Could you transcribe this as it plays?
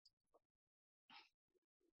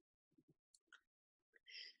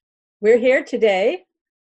We're here today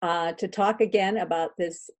to talk again about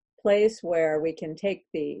this place where we can take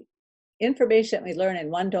the information we learn in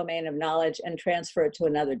one domain of knowledge and transfer it to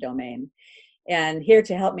another domain. And here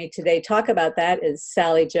to help me today talk about that is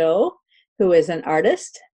Sally Joe, who is an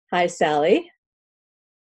artist. Hi, Sally.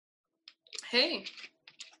 Hey.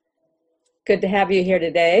 Good to have you here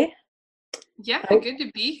today. Yeah, good to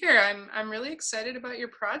be here. I'm really excited about your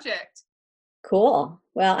project. Cool.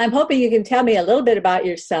 Well, I'm hoping you can tell me a little bit about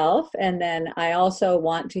yourself, and then I also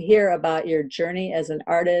want to hear about your journey as an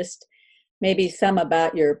artist, maybe some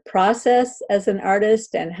about your process as an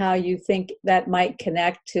artist and how you think that might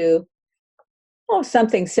connect to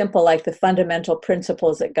something simple like the fundamental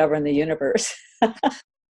principles that govern the universe.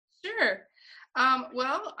 Sure.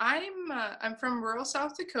 Well, I'm from rural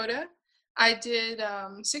South Dakota. I did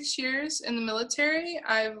 6 years in the military.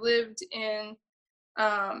 I've lived in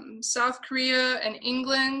South Korea and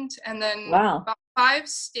England, and then Wow. about 5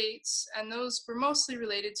 states, and those were mostly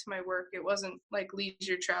related to my work. It wasn't like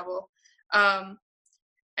leisure travel.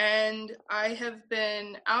 And I have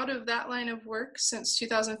been out of that line of work since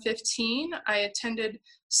 2015. I attended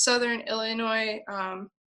Southern Illinois,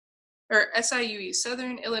 or SIUE,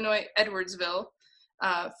 Southern Illinois Edwardsville,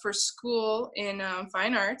 for school in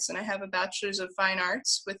fine arts, and I have a bachelor's of fine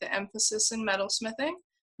arts with an emphasis in metalsmithing.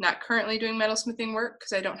 Not currently doing metalsmithing work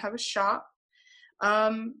because I don't have a shop.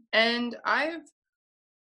 And I've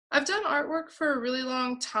done artwork for a really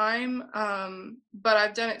long time, but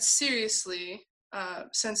I've done it seriously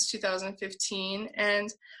since 2015.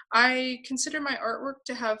 And I consider my artwork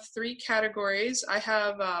to have three categories. I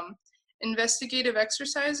have investigative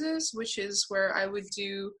exercises, which is where I would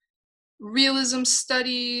do realism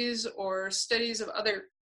studies or studies of other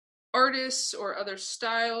artists or other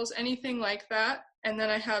styles, anything like that. And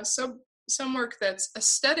then I have some work that's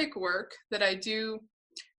aesthetic work that I do,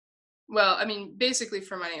 well, I mean, basically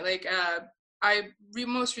for money. Like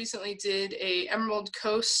most recently did a Emerald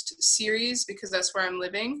Coast series because that's where I'm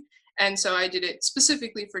living. And so I did it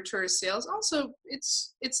specifically for tourist sales. Also,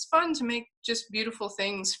 it's fun to make just beautiful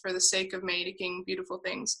things for the sake of making beautiful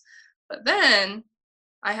things. But then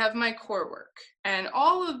I have my core work, and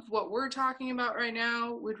all of what we're talking about right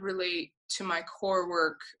now would relate to my core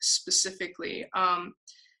work specifically.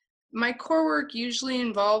 My core work usually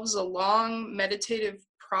involves a long meditative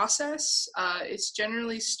process. It's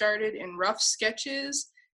generally started in rough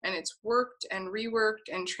sketches, and it's worked and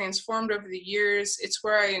reworked and transformed over the years. It's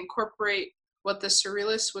where I incorporate what the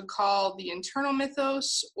surrealists would call the internal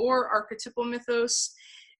mythos or archetypal mythos.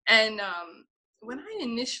 And when I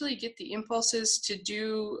initially get the impulses to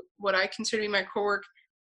do what I consider to be my core work,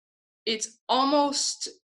 it's almost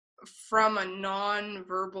from a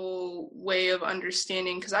non-verbal way of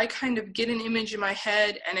understanding, because I kind of get an image in my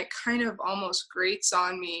head and it kind of almost grates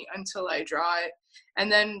on me until I draw it.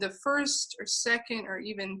 And then the first or second or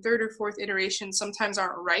even third or fourth iteration sometimes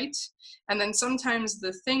aren't right. And then sometimes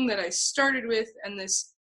the thing that I started with and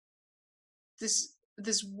this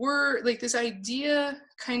word, like this idea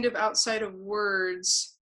kind of outside of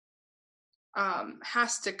words,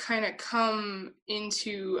 has to kind of come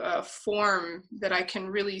into a form that I can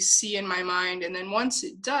really see in my mind. And then once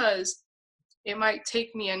it does, it might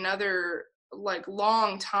take me another like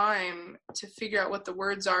long time to figure out what the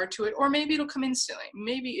words are to it, or maybe it'll come instantly.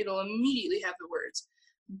 Maybe it'll immediately have the words.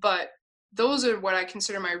 But those are what I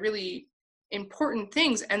consider my really important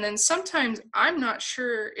things. And then sometimes I'm not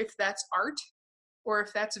sure if that's art or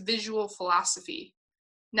if that's visual philosophy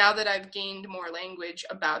now that I've gained more language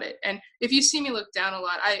about it. And if you see me look down a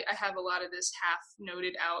lot, I have a lot of this half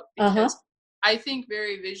noted out because I think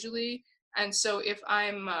very visually. And so if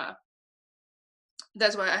I'm,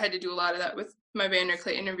 that's why I had to do a lot of that with my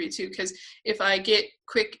VanderKlay interview too, because if I get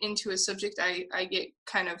quick into a subject, I get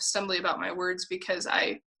kind of stumbly about my words because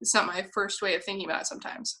it's not my first way of thinking about it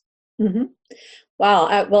sometimes. Mm-hmm.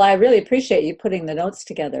 Wow. Well, I really appreciate you putting the notes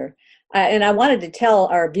together. And I wanted to tell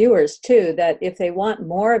our viewers, too, that if they want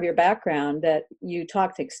more of your background, that you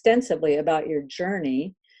talked extensively about your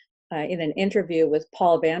journey in an interview with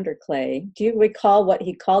Paul VanderKlay. Do you recall what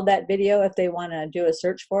he called that video if they want to do a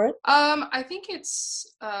search for it? I think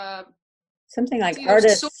it's something like either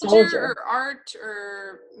artist, soldier. or art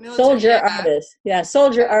or military. Soldier, yeah. Artist. Yeah,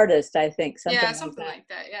 soldier, artist, I think. Something like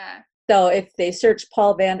that, yeah. So if they search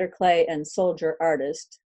Paul VanderKlay and soldier,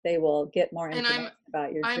 artist, they will get more information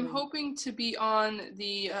about your journey. I'm hoping to be on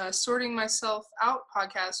the Sorting Myself Out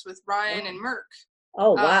podcast with Ryan and Merck.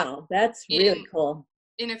 Oh, wow. That's really cool.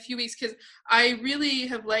 In a few weeks, because I really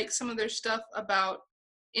have liked some of their stuff about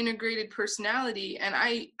integrated personality, and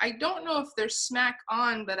I don't know if they're smack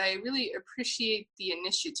on, but I really appreciate the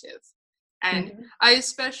initiative. And I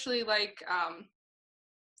especially like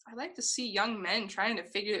I like to see young men trying to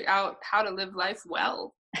figure out how to live life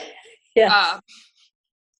well. Yes.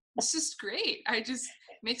 This is great. I just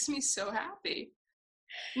makes me so happy.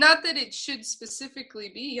 Not that it should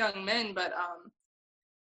specifically be young men, but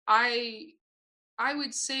I I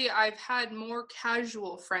would say I've had more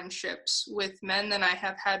casual friendships with men than I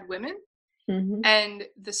have had women. Hmm. And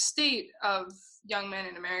the state of young men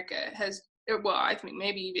in America has, well, I think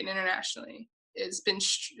maybe even internationally, has been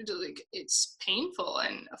like, it's painful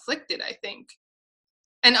and afflicted, I think,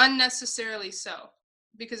 and unnecessarily so.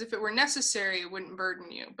 Because if it were necessary, it wouldn't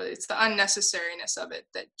burden you. But it's the unnecessariness of it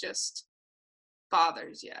that just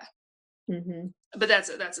bothers you. Hmm. But that's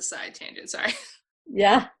a side tangent. Sorry.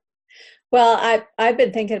 Yeah. Well, I've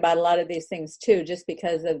been thinking about a lot of these things too, just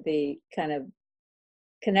because of the kind of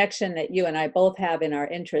connection that you and I both have in our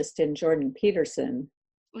interest in Jordan Peterson.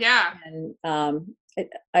 Yeah. And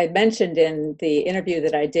I mentioned in the interview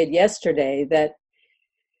that I did yesterday that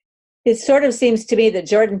it sort of seems to me that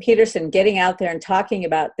Jordan Peterson getting out there and talking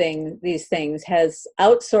about these things has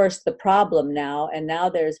outsourced the problem now, and now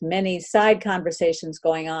there's many side conversations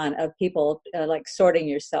going on of people like Sorting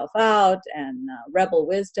Yourself Out and Rebel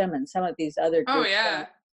Wisdom and some of these other Oh, groups yeah.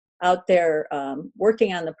 out there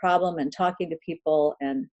working on the problem and talking to people.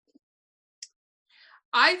 And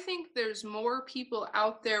I think there's more people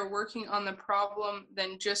out there working on the problem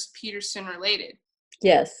than just Peterson related.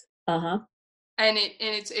 yes, uh-huh. And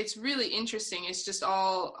it's really interesting. It's just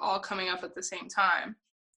all coming up at the same time.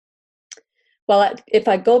 Well, if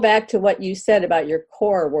I go back to what you said about your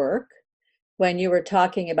core work, when you were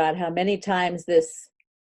talking about how many times this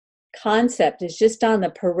concept is just on the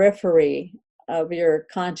periphery of your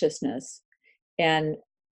consciousness and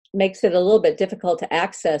makes it a little bit difficult to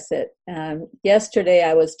access it. Yesterday,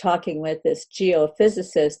 I was talking with this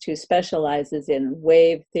geophysicist who specializes in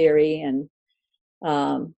wave theory,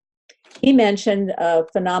 and he mentioned a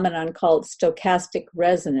phenomenon called stochastic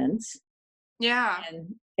resonance. Yeah.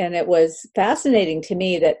 And it was fascinating to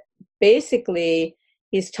me that basically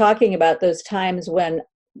he's talking about those times when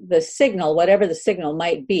the signal, whatever the signal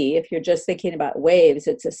might be, if you're just thinking about waves,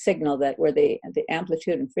 it's a signal that where the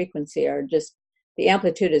amplitude and frequency are just, the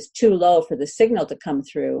amplitude is too low for the signal to come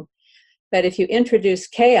through. But if you introduce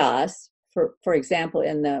chaos, for example,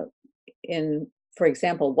 for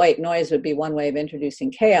example, white noise would be one way of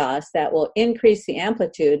introducing chaos, that will increase the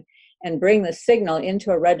amplitude and bring the signal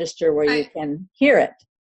into a register where you can hear it.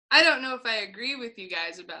 I don't know if I agree with you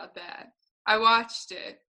guys about that. I watched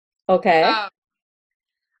it. Okay.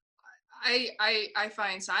 I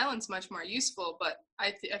find silence much more useful, but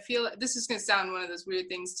I feel this is going to sound one of those weird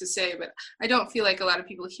things to say, but I don't feel like a lot of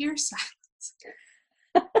people hear silence.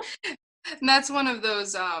 And that's one of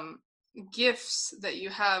those gifts that you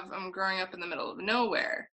have growing up in the middle of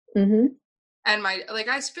nowhere. Mm-hmm. And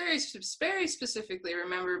I very specifically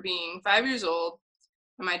remember being 5 years old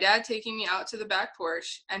and my dad taking me out to the back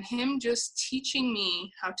porch and him just teaching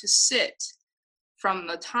me how to sit from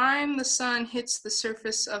the time the sun hits the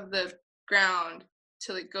surface of the ground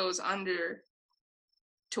till it goes under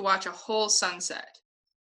to watch a whole sunset.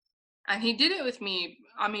 And he did it with me,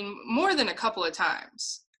 I mean, more than a couple of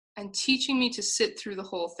times, and teaching me to sit through the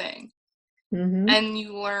whole thing. Mm-hmm. And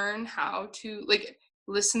you learn how to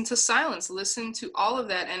listen to silence, listen to all of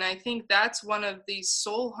that. And I think that's one of these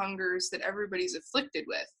soul hungers that everybody's afflicted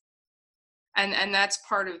with. And that's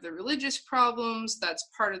part of the religious problems, that's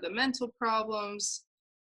part of the mental problems.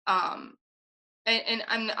 And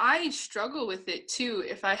I struggle with it too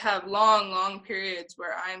if I have long periods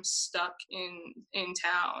where I'm stuck in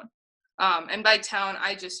town. And by town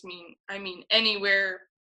I mean anywhere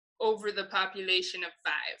over the population of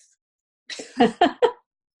 5.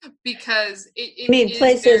 Because it I mean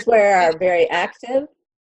places where are very active.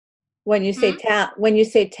 When you say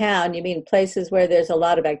town, you mean places where there's a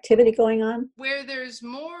lot of activity going on? Where there's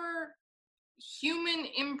more human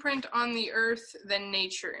imprint on the earth than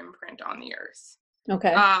nature imprint on the earth.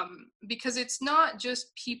 Okay. Because it's not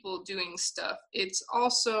just people doing stuff. It's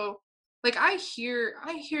also I hear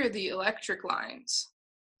the electric lines.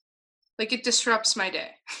 It disrupts my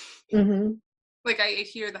day. Mm-hmm. I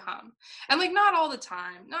hear the hum. And not all the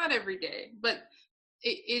time, not every day, but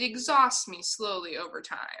it exhausts me slowly over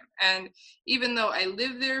time. And even though I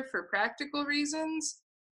live there for practical reasons,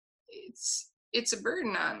 it's a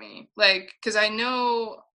burden on me. Because I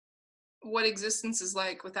know what existence is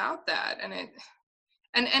like without that.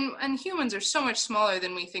 And humans are so much smaller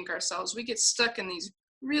than we think ourselves. We get stuck in these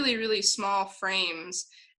really, really small frames,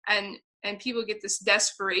 and people get this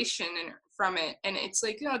desperation from it. And it's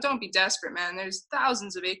don't be desperate, man. There's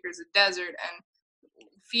thousands of acres of desert and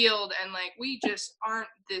field, and we just aren't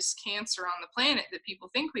this cancer on the planet that people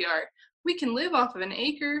think we are. we can live off of an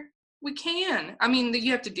acre. We can. I mean,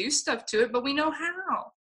 you have to do stuff to it, but we know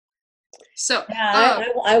how. So, Yeah,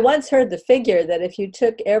 I once heard the figure that if you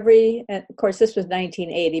took every, and of course this was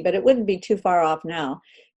 1980, but it wouldn't be too far off now,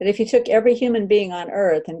 that if you took every human being on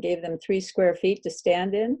Earth and gave them 3 square feet to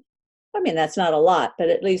stand in, I mean, that's not a lot, but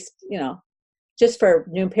at least, just for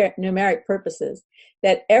numeric purposes,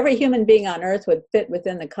 that every human being on Earth would fit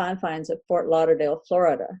within the confines of Fort Lauderdale,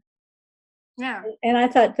 Florida. yeah. And I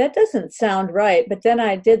thought, that doesn't sound right. But then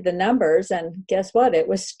I did the numbers, and guess what? It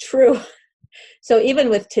was true. So even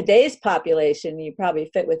with today's population, you probably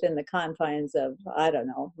fit within the confines of, I don't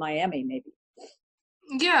know, Miami, maybe.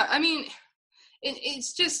 Yeah, I mean,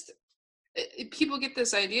 it's just, people get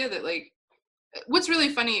this idea that, like, what's really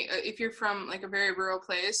funny, if you're from, like, a very rural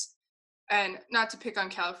place, and not to pick on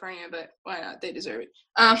California, but why not? They deserve it.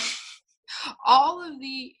 All of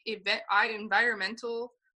the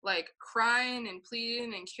environmental, like, crying and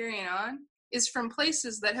pleading and carrying on is from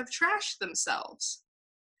places that have trashed themselves.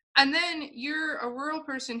 And then you're a rural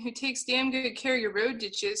person who takes damn good care of your road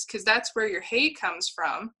ditches because that's where your hay comes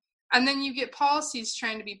from. And then you get policies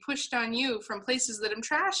trying to be pushed on you from places that have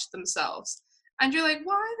trashed themselves. And you're like,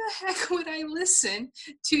 why the heck would I listen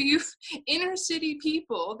to you inner city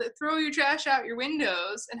people that throw your trash out your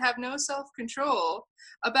windows and have no self-control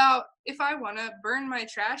about if I want to burn my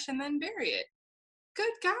trash and then bury it?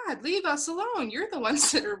 Good God, leave us alone. You're the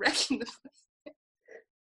ones that are wrecking the place.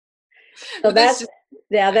 So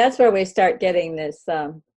that's where we start getting this,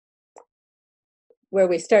 where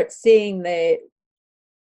we start seeing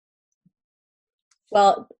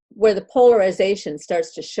where the polarization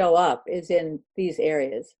starts to show up is in these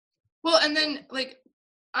areas. Well, and then, like,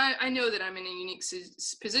 I know that I'm in a unique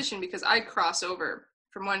position because I cross over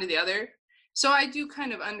from one to the other. So I do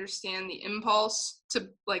kind of understand the impulse to,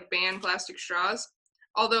 like, ban plastic straws.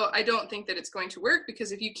 Although I don't think that it's going to work,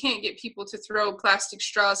 because if you can't get people to throw plastic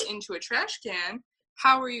straws into a trash can,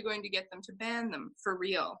 how are you going to get them to ban them for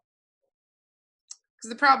real? Because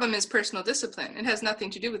the problem is personal discipline. It has nothing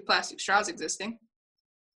to do with plastic straws existing.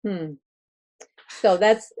 So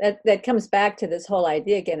that comes back to this whole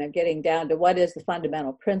idea again of getting down to what is the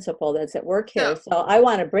fundamental principle that's at work here. So I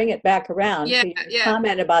want to bring it back around to your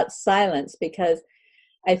comment about silence, because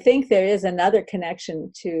I think there is another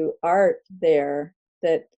connection to art there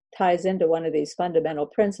that ties into one of these fundamental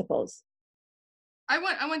principles. I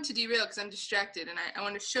want to derail because I'm distracted, and I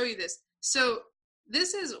want to show you this. So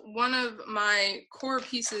this is one of my core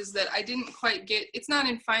pieces that I didn't quite get. It's not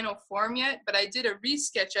in final form yet, but I did a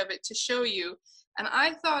resketch of it to show you. And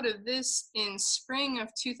I thought of this in spring of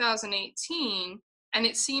 2018, and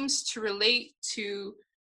it seems to relate to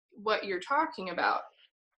what you're talking about.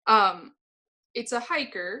 It's a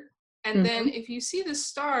hiker, and then if you see the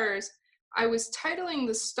stars, I was titling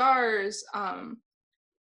the stars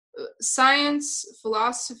Science,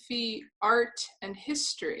 Philosophy, Art, and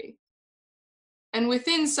History. And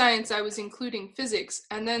within science, I was including physics,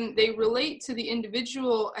 and then they relate to the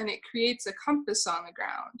individual, and it creates a compass on the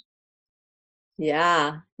ground.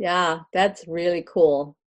 Yeah, that's really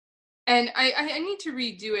cool. And I need to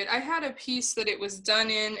redo it. I had a piece that it was done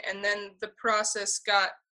in, and then the process got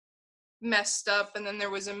messed up, and then there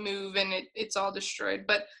was a move, and it's all destroyed.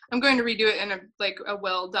 But I'm going to redo it in a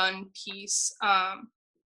well done piece.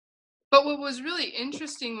 But what was really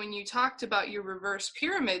interesting when you talked about your reverse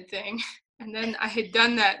pyramid thing, and then I had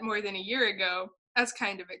done that more than a year ago, that's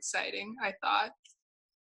kind of exciting, I thought.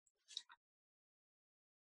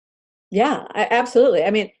 Yeah, absolutely.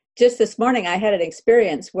 I mean, just this morning I had an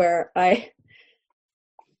experience where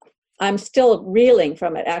I'm still reeling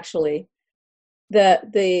from it, actually.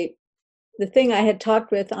 The thing I had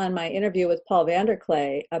talked with on my interview with Paul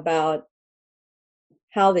Vanderklay about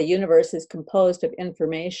how the universe is composed of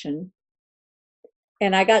information.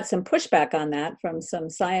 And I got some pushback on that from some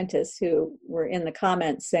scientists who were in the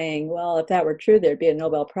comments saying, well, if that were true, there'd be a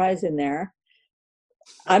Nobel Prize in there.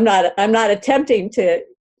 I'm not attempting to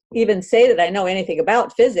even say that I know anything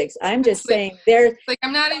about physics. I'm just saying there's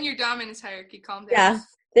I'm not in your dominance hierarchy. Calm down. Yeah,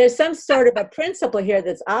 there's some sort of a principle here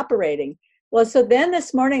that's operating. Well, so then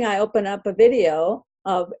this morning I open up a video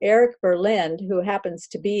of Eric Berlin, who happens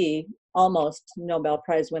to be almost Nobel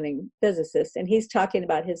Prize winning physicist, and he's talking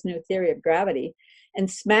about his new theory of gravity. And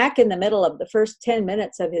smack in the middle of the first 10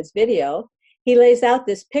 minutes of his video, he lays out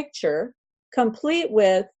this picture complete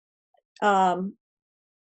with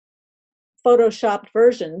photoshopped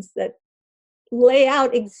versions that lay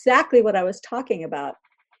out exactly what I was talking about.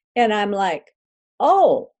 And I'm like,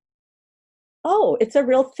 oh, it's a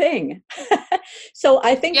real thing. So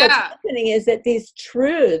I think what's happening is that these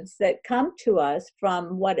truths that come to us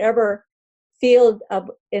from whatever field of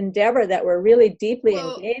endeavor that we're really deeply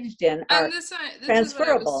Well, engaged in and are this is what I was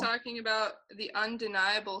transferable. talking about, the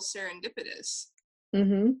undeniable serendipitous.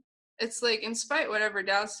 Mm-hmm. It's like, in spite whatever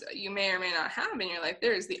doubts you may or may not have in your life,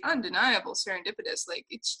 there is the undeniable serendipitous. Like,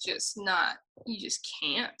 it's just not, you just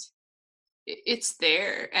can't. It's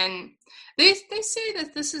there. And they say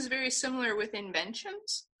that this is very similar with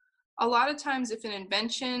inventions. A lot of times if an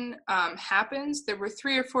invention happens, there were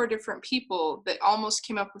 3 or 4 different people that almost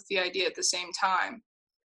came up with the idea at the same time.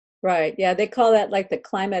 Right. Yeah, they call that like the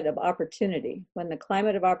climate of opportunity. When the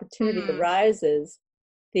climate of opportunity Hmm. arises,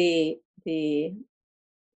 the the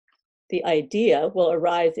the idea will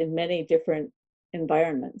arise in many different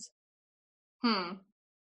environments. Hmm.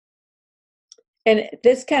 And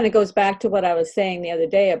this kind of goes back to what I was saying the other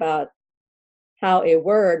day about how a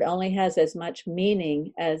word only has as much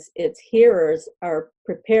meaning as its hearers are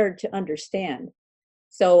prepared to understand.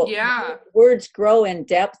 So Yeah. words grow in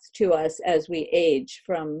depth to us as we age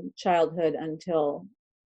from childhood until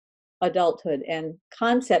adulthood, and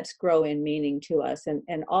concepts grow in meaning to us, and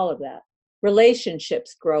all of that.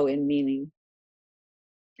 Relationships grow in meaning.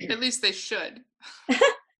 At least they should.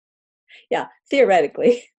 Yeah,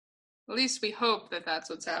 theoretically. At least we hope that that's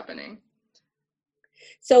what's happening.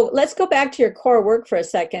 So let's go back to your core work for a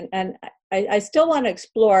second. And I still want to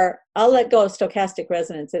explore, I'll let go of stochastic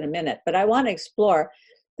resonance in a minute, but I want to explore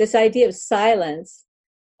this idea of silence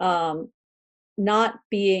not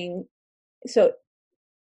being so.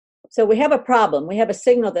 So we have a problem. We have a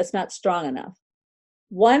signal that's not strong enough.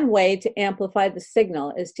 One way to amplify the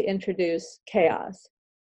signal is to introduce chaos.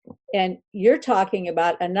 And you're talking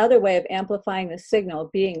about another way of amplifying the signal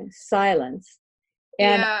being silence.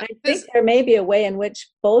 And Yeah, I think because there may be a way in which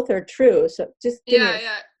both are true. So just give me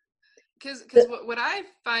yeah, because a. what I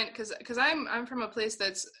find, because I'm from a place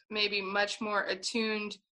that's maybe much more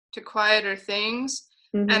attuned to quieter things,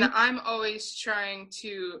 and Mm-hmm, I'm always trying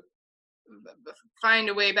to find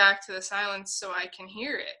a way back to the silence so I can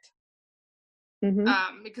hear it.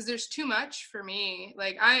 mm-hmm, Because there's too much for me.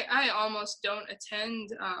 Like I almost don't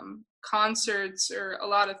attend concerts or a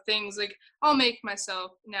lot of things. Like I'll make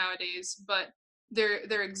myself nowadays, but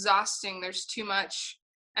they're exhausting. There's too much,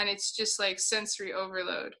 and it's just like sensory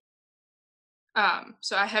overload.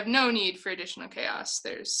 So I have no need for additional chaos.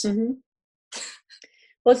 There's mm-hmm.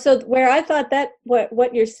 Well, so where I thought that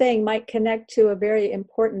what you're saying might connect to a very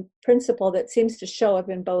important principle that seems to show up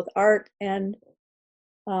in both art and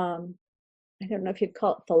um, I don't know if you'd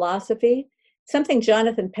call it philosophy, something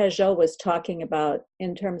Jonathan Peugeot was talking about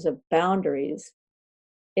in terms of boundaries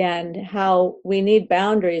and how we need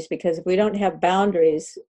boundaries because if we don't have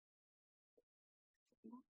boundaries,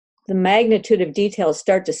 the magnitude of details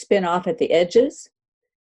start to spin off at the edges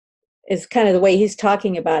is kind of the way he's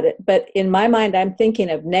talking about it. But in my mind, I'm thinking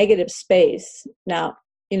of negative space. Now,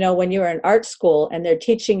 when you're in art school and they're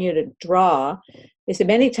teaching you to draw, they say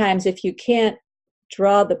many times if you can't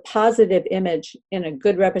draw the positive image in a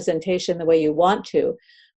good representation the way you want to,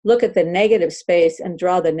 look at the negative space and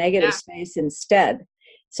draw the negative yeah, space instead.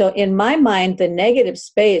 So in my mind, the negative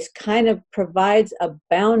space kind of provides a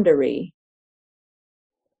boundary.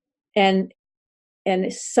 And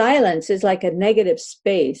silence is like a negative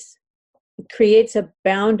space. It creates a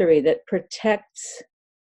boundary that protects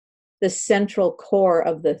the central core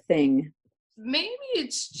of the thing. maybe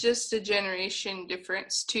it's just a generation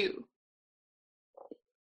difference too.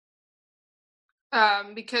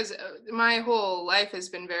 Because my whole life has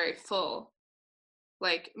been very full,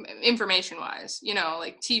 like information wise,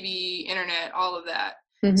 like TV, internet, all of that,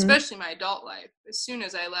 Mm-hmm. especially my adult life. As soon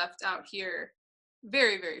as I left out here,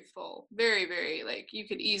 very, very full, very, very, like you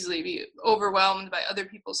could easily be overwhelmed by other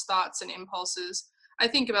people's thoughts and impulses. I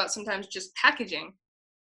think about sometimes just packaging.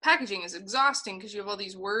 Packaging is exhausting because you have all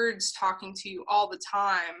these words talking to you all the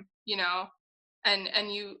time, and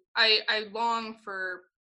I long for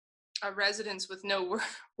a residence with no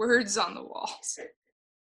words on the walls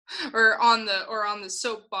or on the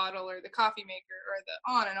soap bottle or the coffee maker or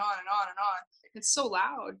the on and on and on and on. It's so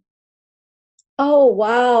loud. Oh,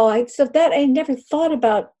 wow. I never thought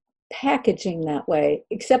about packaging that way,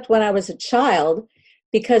 except when I was a child,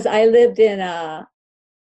 because I lived in a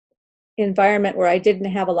environment where I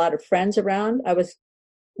didn't have a lot of friends around.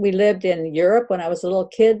 We lived in Europe when I was a little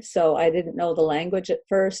kid, so I didn't know the language at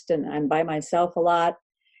first, and I'm by myself a lot.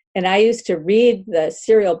 And I used to read the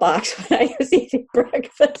cereal box when I was eating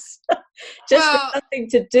breakfast, just for Well, something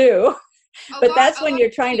to do. But that's a when lot you're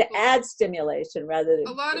of trying to people add stimulation rather a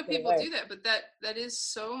than lot take of it people away. do that, but that is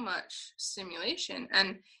so much stimulation.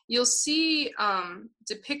 And you'll see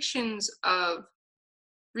depictions of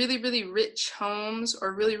really, really rich homes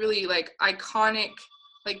or really, really like iconic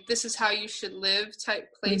like this is how you should live type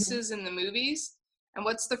Hmm. places in the movies. And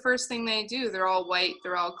what's the first thing they do? They're all white,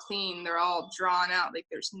 they're all clean, they're all drawn out, like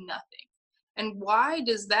there's nothing. And why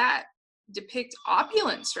does that depict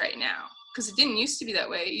opulence right now? Because it didn't used to be that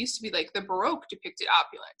way. It used to be like the Baroque depicted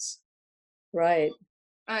opulence. Right.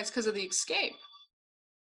 It's because of the escape.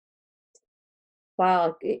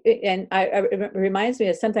 Wow. And it reminds me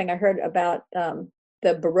of something I heard about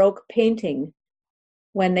the Baroque painting.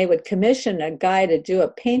 When they would commission a guy to do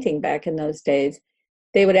a painting back in those days,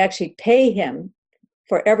 they would actually pay him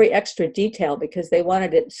for every extra detail because they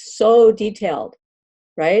wanted it so detailed,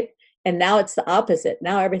 right? And now it's the opposite.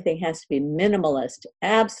 Now everything has to be minimalist,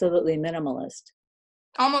 absolutely minimalist.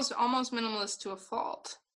 Almost minimalist to a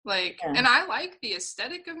fault. Like, Yeah. and I like the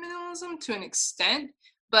aesthetic of minimalism to an extent,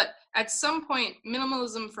 but at some point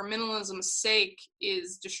minimalism for minimalism's sake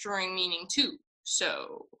is destroying meaning too.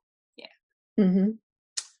 So yeah. Hmm.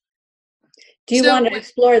 Do you So want to when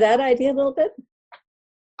explore that idea a little bit?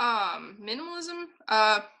 minimalism,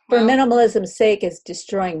 For well, minimalism's sake is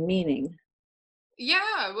destroying meaning.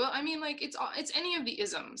 yeah, well, I mean, like it's any of the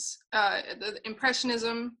isms, the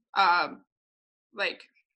impressionism, like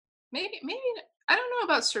maybe I don't know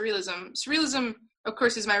about surrealism. Surrealism, of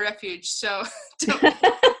course, is my refuge. So don't.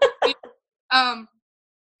 Um,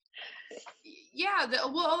 yeah,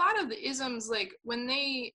 well, a lot of the isms, like when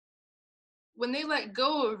they let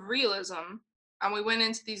go of realism, and we went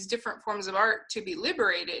into these different forms of art to be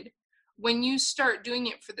liberated. When you start doing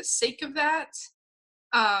it for the sake of that,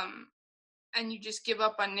 um, and you just give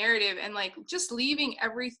up on narrative and like just leaving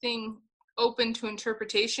everything open to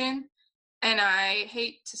interpretation. And I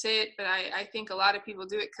hate to say it, but I think a lot of people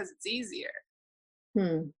do it because it's easier.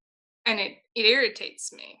 Hmm. And it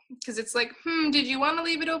irritates me because it's like, did you want to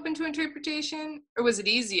leave it open to interpretation or was it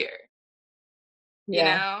easier? You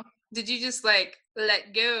Yeah. know, did you just like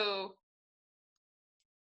let go?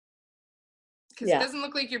 Because it Yeah. doesn't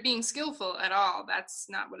look like you're being skillful at all. That's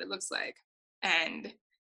not what it looks like. And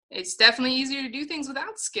it's definitely easier to do things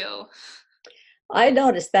without skill. I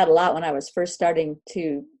noticed that a lot when I was first starting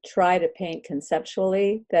to try to paint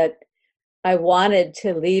conceptually, that I wanted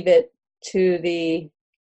to to the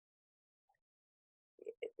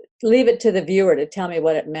leave it to the viewer to tell me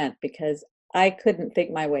what it meant because I couldn't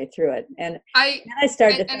think my way through it. And I then I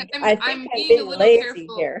started to and think, I think I'm I'm being a being little lazy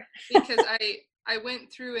careful here. because I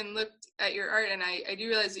went through and looked at your art and I do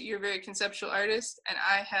realize that you're a very conceptual artist and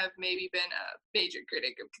I have maybe been a major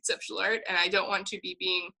critic of conceptual art and I don't want to be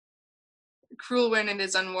being cruel when it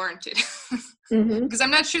is unwarranted Hmm. because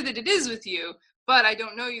I'm not sure that it is with you, but I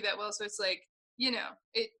don't know you that well, so it's like,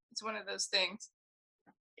 it's one of those things.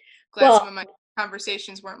 Glad some Well, of my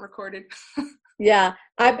conversations weren't recorded. yeah,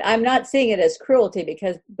 I'm not seeing it as cruelty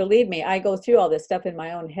because believe me, I go through all this stuff in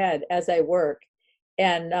my own head as I work,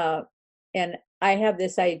 and and I have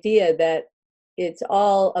this idea that it's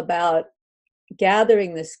all about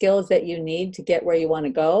gathering the skills that you need to get where you want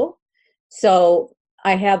to go. So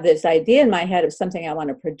I have this idea in my head of something I want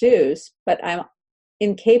to produce, but I'm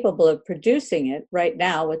incapable of producing it right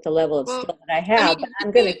now with the level of Well, skill that I I have. But mean,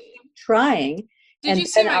 I'm going to keep trying, did and you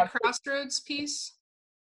see then my I'll Crossroads piece?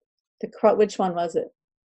 which one was it?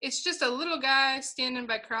 It's just a little guy standing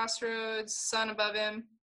by crossroads, sun above him.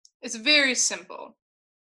 It's very simple.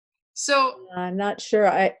 So, I'm not sure.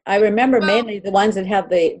 I remember well, mainly the ones that have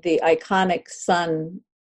the iconic sun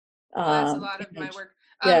that's a lot of my image. work.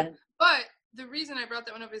 Yeah. But the reason I brought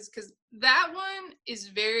that one up is because that one is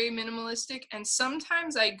very minimalistic, and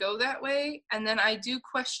sometimes I go that way, and then I do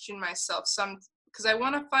question myself some because I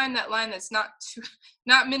want to find that line that's not too,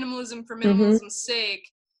 not minimalism for Hmm. minimalism's sake,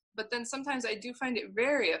 but then sometimes I do find it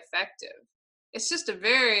very effective. It's just a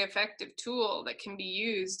very effective tool that can be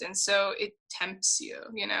used, and so it tempts you.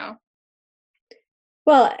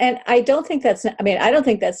 Well, and I don't think that's, I mean, I don't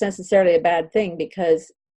think that's necessarily a bad thing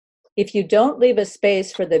because if you don't leave a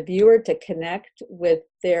space for the viewer to connect with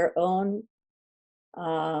their own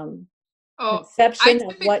um, Oh, I conception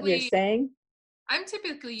of what you're typically, saying. I'm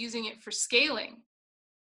typically using it for scaling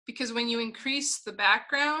because when you increase the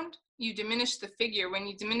background, you diminish the figure. When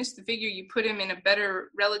you diminish the figure, you put him in a better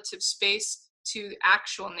relative space to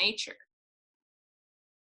actual nature.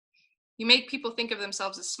 You make people think of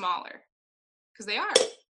themselves as smaller because they are.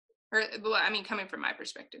 Or, well, I mean, coming from my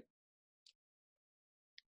perspective.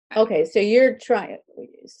 Okay, so you're trying,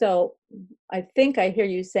 so I think I hear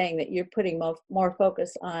you saying that you're putting more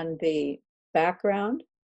focus on the background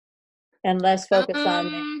and less focus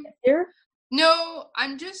on the Um, figure. no,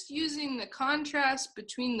 I'm just using the contrast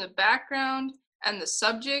between the background and the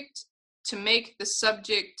subject to make the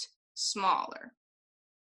subject smaller.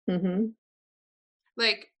 Hmm.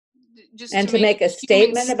 Like just And to to make make a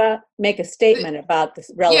humans, statement about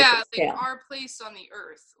this relative yeah, like scale. our place on the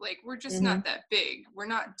earth. Like, we're just Mm-hmm. not that big. We're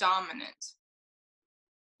not dominant,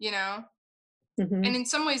 you know? Mm-hmm. And in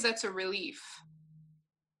some ways that's a relief.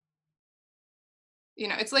 You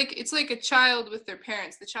know, it's like a child with their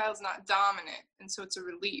parents. The child's not dominant, and so it's a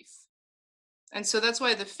relief. And so that's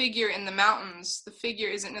why the figure in the mountains, the figure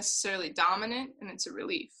isn't necessarily dominant, and it's a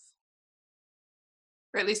relief.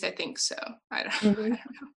 Or at least I think so. I don't, I Mm-hmm.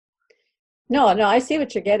 don't know. No, I see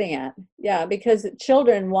what you're getting at. Yeah, because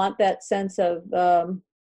children want that sense of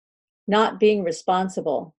not being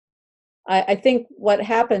responsible. I think what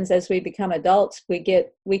happens as we become adults, we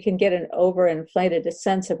can get an overinflated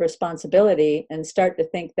sense of responsibility and start to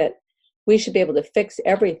think that we should be able to fix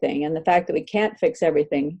everything. And the fact that we can't fix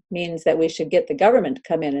everything means that we should get the government to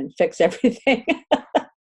come in and fix everything.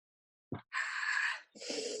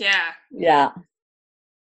 Yeah. Yeah.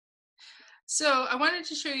 So I wanted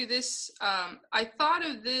to show you this. I thought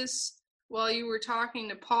of this while you were talking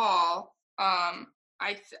to Paul.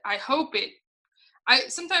 I hope it.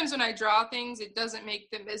 Sometimes when I draw things, it doesn't make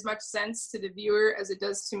them as much sense to the viewer as it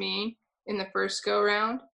does to me in the first go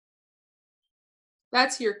round.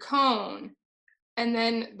 That's your cone, and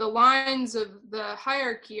then the lines of the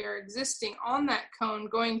hierarchy are existing on that cone,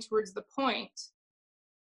 going towards the point.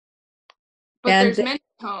 But And there's many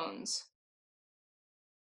cones.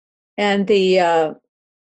 and the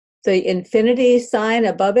infinity sign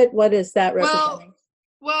above it, what is that representing?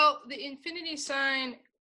 Well, the infinity sign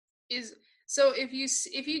is, so if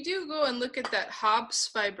you do go and look at that hops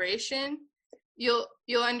vibration, you'll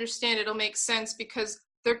understand, it'll make sense, because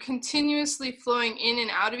they're continuously flowing in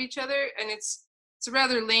and out of each other, and it's a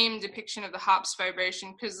rather lame depiction of the hops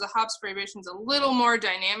vibration, because the hops vibration is a little more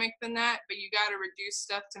dynamic than that, but you got to reduce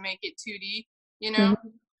stuff to make it 2D, you know.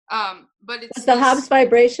 Mhm. But it's Was the Hobbes this,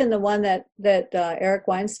 vibration the one that Eric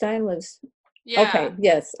Weinstein was? yeah, Okay,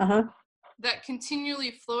 yes, uh-huh. that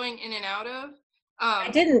continually flowing in and out of.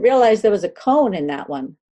 I didn't realize there was a cone in that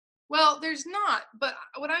one. Well, there's not, but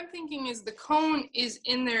what I'm thinking is the cone is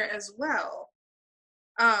in there as well.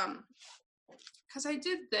 Because I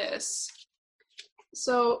did this.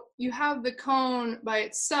 So you have the cone by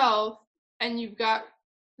itself, and you've got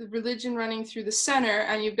the religion running through the center,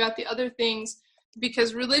 and you've got the other things,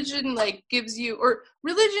 because religion like gives you, or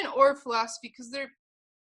religion or philosophy, because they're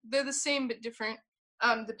the same but different,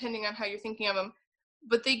 depending on how you're thinking of them.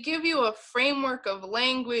 But they give you a framework of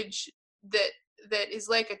language that is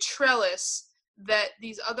like a trellis that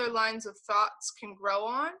these other lines of thoughts can grow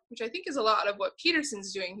on, which I think is a lot of what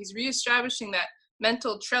Peterson's doing. He's reestablishing that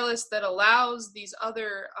mental trellis that allows these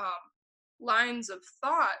other lines of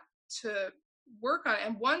thought to work on.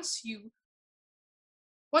 And once you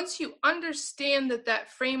understand that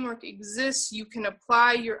framework exists, you can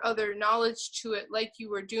apply your other knowledge to it, like you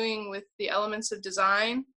were doing with the elements of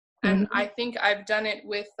design. And Mm-hmm. I think I've done it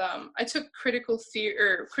with, I took critical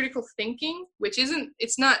thinking, which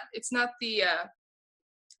it's not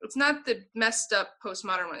the messed up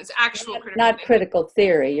postmodern one. It's actual critical Not thinking. critical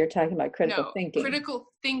theory. You're talking about critical No, thinking.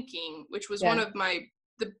 critical thinking, which was Yeah. one of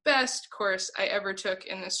the best course I ever took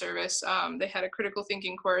in the service. They had a critical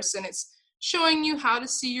thinking course, and it's showing you how to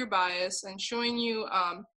see your bias and showing you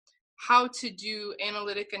how to do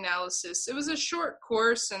analytic analysis. It was a short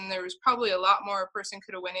course, and there was probably a lot more a person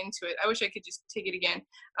could have went into it. I wish I could just take it again,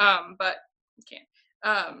 but I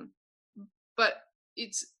can't. But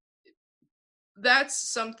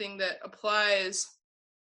that's something that applies.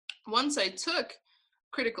 Once I took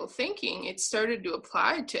critical thinking, it started to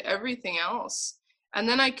apply to everything else. And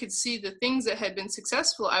then I could see the things that had been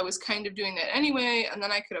successful, I was kind of doing that anyway, and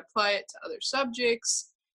then I could apply it to other subjects.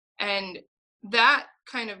 And that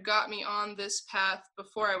kind of got me on this path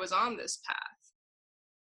before I was on this path.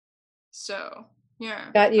 So,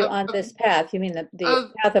 yeah. Got you on this path. You mean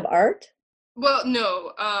the path of art? Well,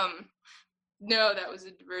 no. No, that was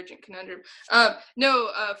a divergent conundrum.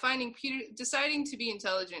 Finding deciding to be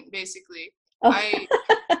intelligent, basically. Oh.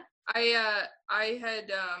 I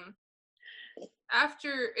had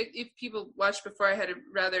after, if people watched before, I had a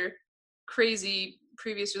rather crazy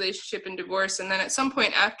previous relationship and divorce, and then at some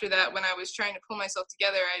point after that, when I was trying to pull myself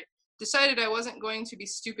together, I decided I wasn't going to be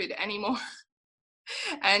stupid anymore.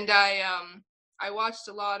 And I watched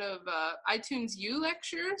a lot of iTunes U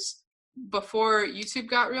lectures before YouTube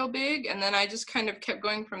got real big, and then I just kind of kept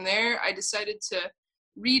going from there. I decided to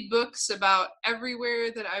read books about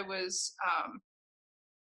everywhere that I was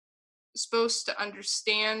supposed to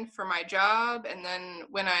understand for my job, and then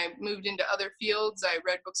when I moved into other fields, I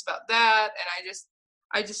read books about that, and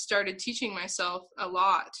I just started teaching myself a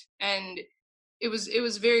lot, and it was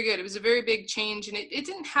very good. It was a very big change, and it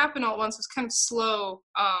didn't happen all at once. It was kind of slow.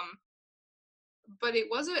 but it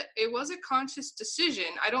was a conscious decision.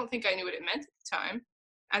 I don't think I knew what it meant at the time.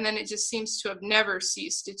 And then it just seems to have never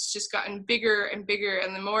ceased. It's just gotten bigger and bigger.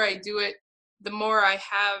 And the more I do it, the more I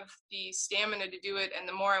have the stamina to do it, and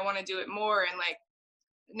the more I want to do it more. And like,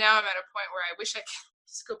 now I'm at a point where I wish I could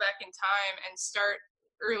just go back in time and start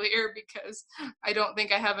earlier, because I don't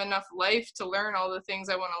think I have enough life to learn all the things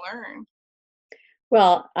I want to learn.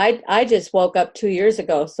 Well, I just woke up 2 years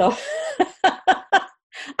ago, so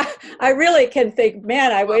I really can think,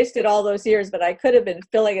 man, I wasted all those years, but I could have been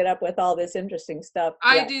filling it up with all this interesting stuff.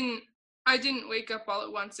 I Yeah. didn't wake up all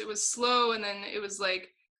at once. It was slow, and then it was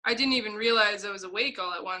like I didn't even realize I was awake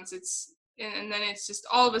all at once. And then it's just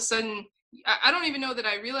all of a sudden, I don't even know that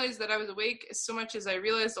I realized that I was awake so much as I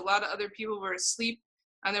realized a lot of other people were asleep,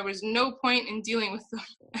 and there was no point in dealing with them.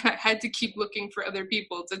 I had to keep looking for other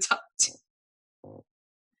people to talk to.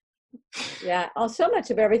 Yeah. Oh, so much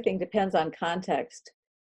of everything depends on context.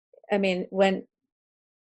 I mean, when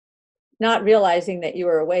not realizing that you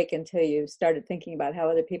were awake until you started thinking about how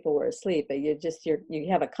other people were asleep, but you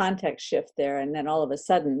have a context shift there, and then all of a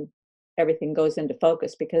sudden everything goes into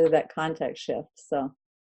focus because of that context shift. So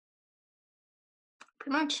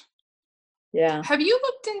Pretty much. yeah. Have you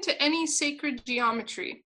looked into any sacred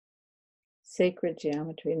geometry? Sacred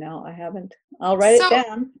geometry. No, I haven't. I'll write it So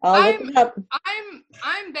down. I'll look it up.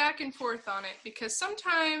 I'm back and forth on it, because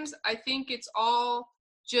sometimes I think it's all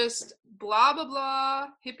just blah blah blah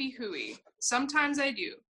hippie hooey. Sometimes I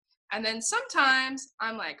do. And then sometimes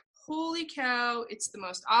I'm like, holy cow, it's the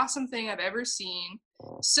most awesome thing I've ever seen.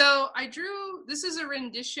 So this is a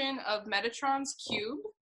rendition of Metatron's cube.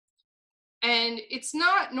 And it's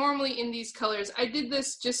not normally in these colors. I did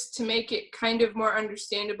this just to make it kind of more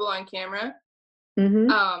understandable on camera.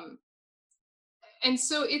 Mm-hmm. And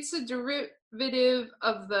so it's a derivative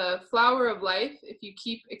of the flower of life if you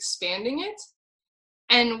keep expanding it.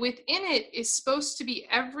 And within it is supposed to be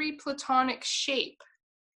every Platonic shape.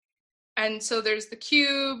 And so there's the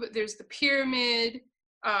cube, there's the pyramid,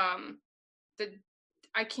 I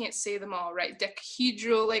can't say them all right,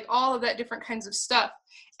 dodecahedral, like all of that different kinds of stuff.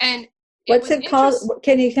 And What's it called?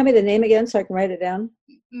 Can you tell me the name again so I can write it down?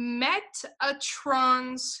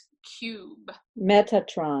 Metatron's cube.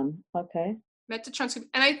 Metatron. Okay. Metatron's cube.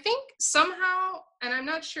 And I think somehow, and I'm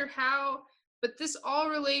not sure how, but this all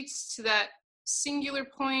relates to that singular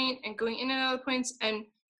point and going in and out of points. And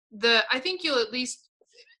I think you'll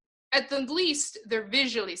at the least, they're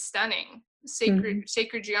visually stunning.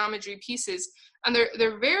 Sacred geometry pieces, and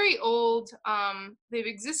they're very old. They've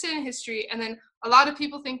existed in history, and then a lot of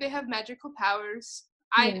people think they have magical powers.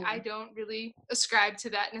 I don't really ascribe to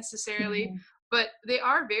that necessarily, but they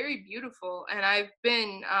are very beautiful, and I've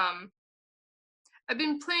been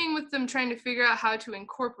playing with them, trying to figure out how to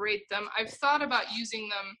incorporate them. I've thought about using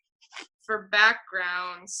them for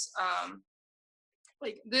backgrounds.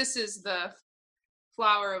 Like this is the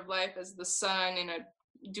flower of life as the sun in a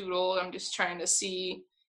doodle. I'm just trying to see,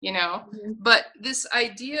 but this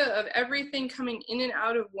idea of everything coming in and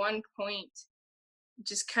out of one point,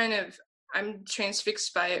 just kind of, I'm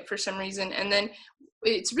transfixed by it for some reason. And then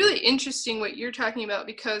it's really interesting what you're talking about,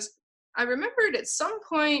 because I remembered at some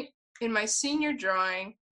point in my senior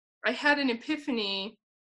drawing, I had an epiphany,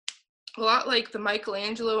 a lot like the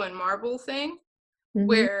Michelangelo and marble thing,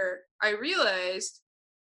 where I realized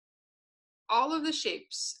all of the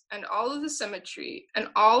shapes and all of the symmetry and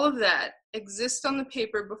all of that exist on the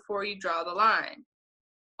paper before you draw the line,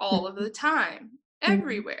 all of the time,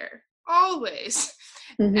 everywhere, always.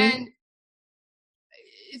 And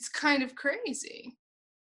it's kind of crazy.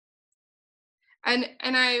 And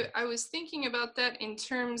I was thinking about that in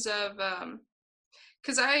terms of,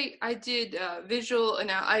 because I did I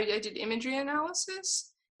did imagery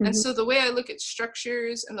analysis. And so the way I look at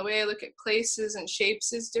structures and the way I look at places and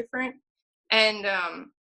shapes is different. And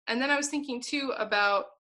then I was thinking too about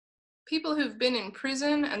people who've been in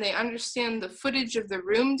prison, and they understand the footage of the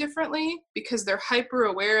room differently because they're hyper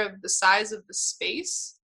aware of the size of the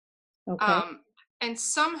space. Okay. And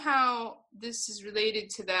somehow this is related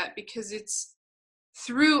to that, because it's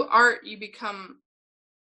through art you become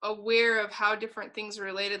aware of how different things are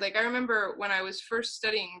related. Like I remember when I was first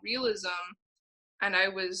studying realism, and I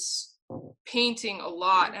was painting a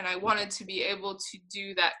lot, and I wanted to be able to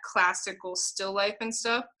do that classical still life and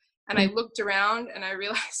stuff. And I looked around and I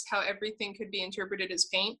realized how everything could be interpreted as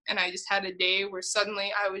paint. And I just had a day where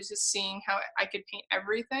suddenly I was just seeing how I could paint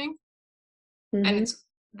everything. And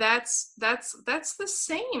that's the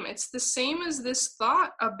same. It's the same as this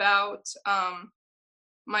thought about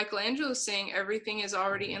Michelangelo saying everything is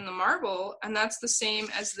already in the marble. And that's the same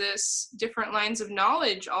as this different lines of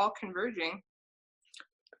knowledge all converging.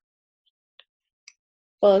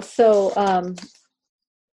 Well, so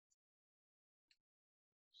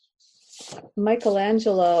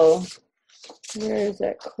Michelangelo, where is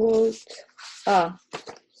that quote? Ah,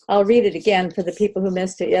 I'll read it again for the people who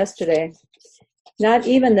missed it yesterday. Not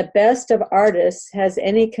even the best of artists has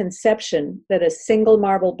any conception that a single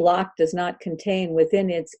marble block does not contain within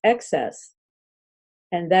its excess,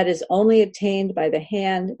 and that is only attained by the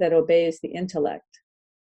hand that obeys the intellect.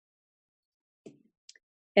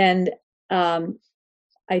 And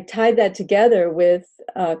I tied that together with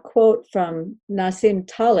a quote from Nassim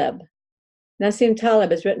Taleb. Nassim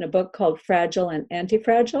Taleb has written a book called Fragile and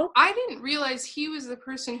Anti-Fragile. I didn't realize he was the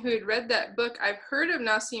person who had read that book. I've heard of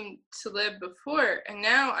Nassim Taleb before, and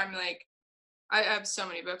now I'm like, I have so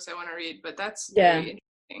many books I want to read, but that's very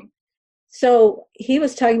interesting. So he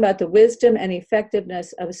was talking about the wisdom and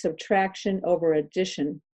effectiveness of subtraction over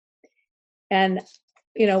addition. And,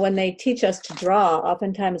 you know, when they teach us to draw,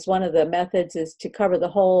 oftentimes one of the methods is to cover the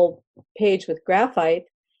whole page with graphite,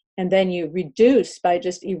 and then you reduce by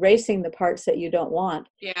just erasing the parts that you don't want.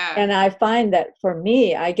 Yeah. And I find that for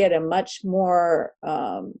me, I get a much more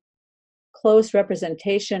close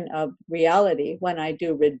representation of reality when I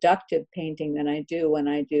do reductive painting than I do when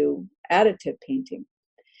I do additive painting.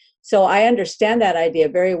 So I understand that idea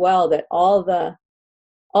very well, that all the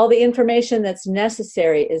information that's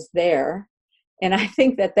necessary is there. And I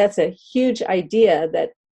think that that's a huge idea,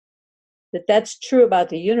 that's true about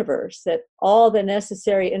the universe, that all the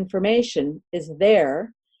necessary information is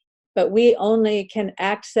there, but we only can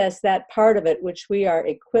access that part of it which we are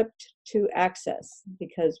equipped to access,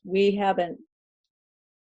 because we haven't,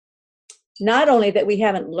 not only that we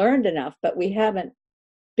haven't learned enough, but we haven't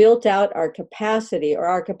built out our capacity, or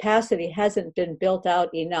our capacity hasn't been built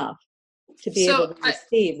out enough to be able to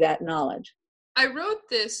receive that knowledge. I wrote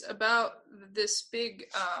this about this big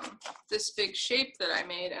shape that I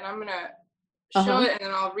made, and I'm gonna show it and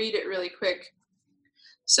then I'll read it really quick.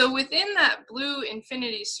 So within that blue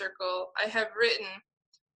infinity circle, I have written,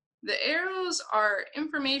 the arrows are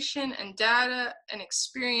information and data and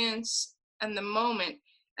experience and the moment,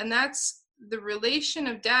 and that's the relation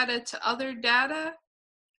of data to other data.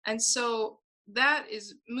 And so that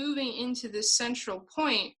is moving into this central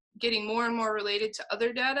point, getting more and more related to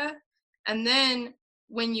other data. And then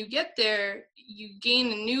when you get there, you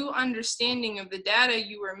gain a new understanding of the data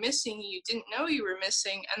you were missing, you didn't know you were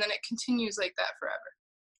missing, and then it continues like that forever.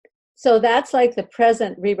 So that's like the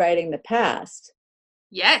present rewriting the past.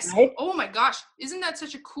 Yes. Right? Oh my gosh. Isn't that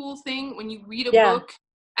such a cool thing when you read a book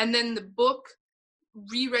and then the book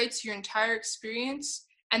rewrites your entire experience?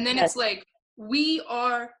 And then it's like, we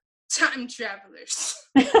are time travelers.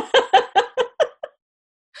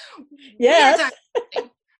 Yes.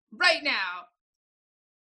 Right now.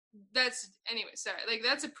 That's, anyway, sorry. Like,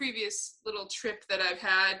 that's a previous little trip that I've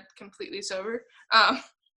had completely sober.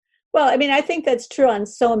 Well, I mean, I think that's true on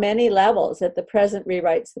so many levels, that the present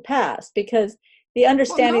rewrites the past, because the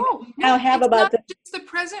understanding that we now have about just the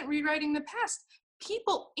present rewriting the past.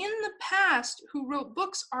 People in the past who wrote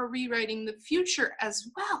books are rewriting the future as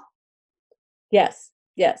well. Yes.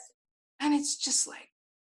 And it's just like,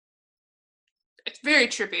 it's very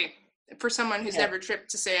trippy for someone who's never tripped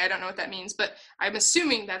to say, I don't know what that means, but I'm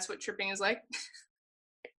assuming that's what tripping is like.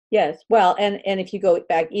 Yes. Well, and if you go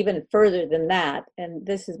back even further than that, and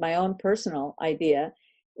this is my own personal idea,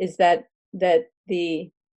 is that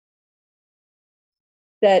the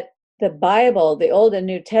Bible, the Old and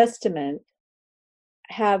New Testament,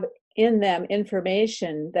 have in them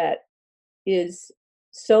information that is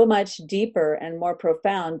so much deeper and more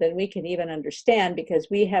profound than we can even understand, because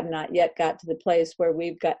we have not yet got to the place where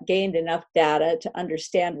we've gained enough data to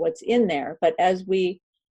understand what's in there. But as we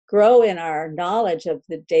grow in our knowledge of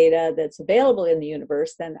the data that's available in the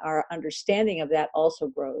universe, then our understanding of that also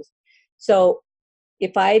grows. So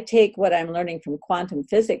if I take what I'm learning from quantum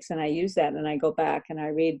physics and I use that, and I go back and I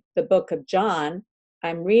read the book of John,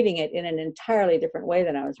 I'm reading it in an entirely different way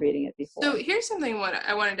than I was reading it before. So here's something what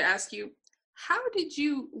I wanted to ask you.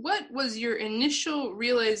 What was your initial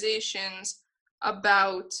realizations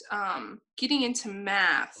about getting into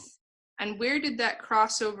math, and where did that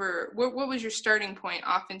crossover, what was your starting point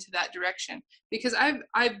off into that direction? Because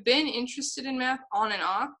I've been interested in math on and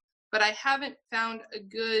off, but I haven't found a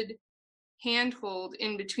good handhold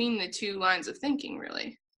in between the two lines of thinking,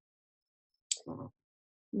 really.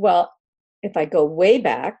 Well, if I go way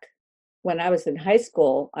back, when I was in high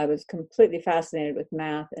school, I was completely fascinated with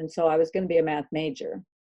math, and so I was going to be a math major.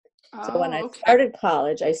 So when I started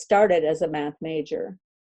college, I started as a math major.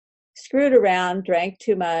 Screwed around, drank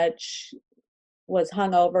too much, was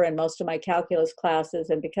hungover in most of my calculus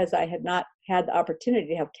classes, and because I had not had the opportunity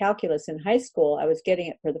to have calculus in high school, I was getting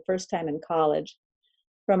it for the first time in college.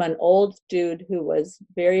 from an old dude who was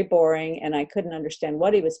very boring and I couldn't understand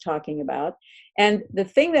what he was talking about. And the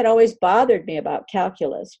thing that always bothered me about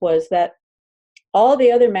calculus was that all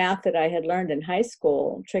the other math that I had learned in high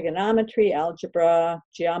school, trigonometry, algebra,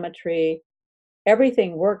 geometry,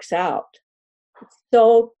 everything works out. It's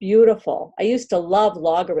so beautiful. I used to love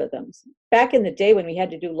logarithms. Back in the day when we had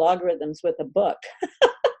to do logarithms with a book,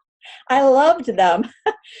 I loved them.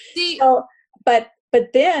 See, So, but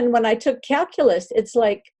then when I took calculus, it's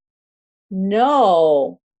like,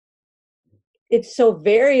 no, it's so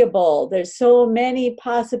variable. There's so many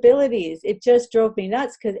possibilities. It just drove me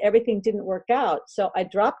nuts because everything didn't work out. So I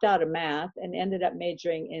dropped out of math and ended up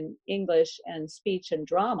majoring in English and speech and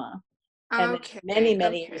drama. And then okay,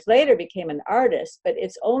 many years later became an artist. But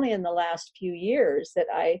it's only in the last few years that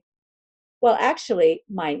well, actually,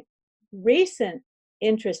 my recent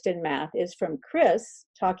interest in math is from Chris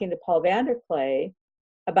talking to Paul Vanderklay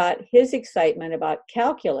about his excitement about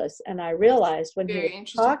calculus. And I realized when he very was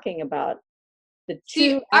interesting. talking about the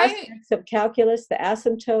See, two aspects of calculus, the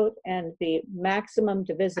asymptote and the maximum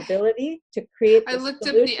divisibility to create I the looked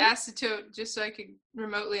up the solution. asymptote just so I could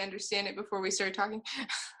remotely understand it before we started talking.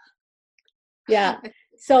 Yeah.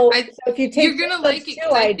 So, I, so if you you're take gonna those like it two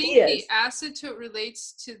because I think the ideas, asymptote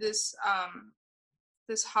relates to this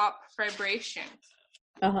this hop vibration.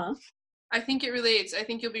 uh-huh. I think it relates. I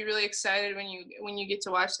think you'll be really excited when you get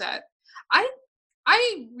to watch that.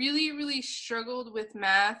 I really struggled with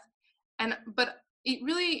math, but it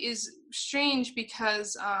really is strange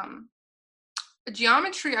because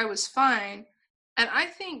geometry I was fine, and I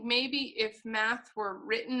think maybe if math were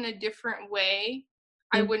written a different way,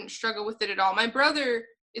 I Mm-hmm. wouldn't struggle with it at all. My brother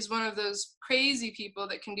is one of those crazy people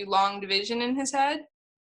that can do long division in his head,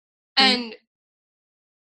 and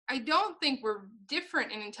I don't think we're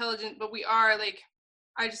different in intelligence, but we are like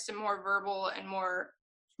I just am more verbal and more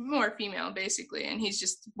female basically, and he's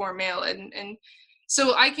just more male, and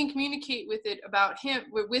so I can communicate with it about him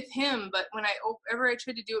with him. But when I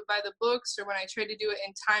tried to do it by the books, or when I tried to do it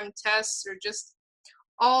in timed tests, or just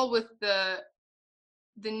all with the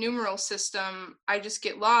numeral system, I just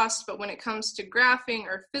get lost. But when it comes to graphing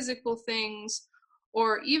or physical things,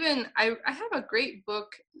 or even I have a great book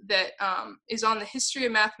that is on the history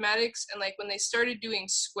of mathematics, and like when they started doing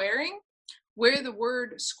squaring, where the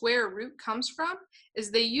word square root comes from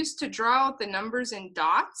is they used to draw out the numbers in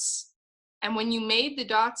dots, and when you made the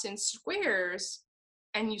dots in squares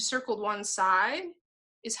and you circled one side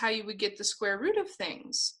is how you would get the square root of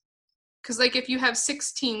things. Because like if you have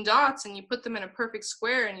 16 dots and you put them in a perfect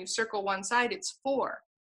square and you circle one side, it's 4.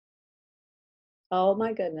 Oh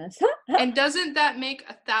my goodness. And doesn't that make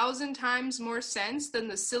 1,000 times more sense than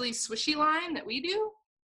the silly swishy line that we do?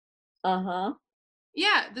 Uh-huh.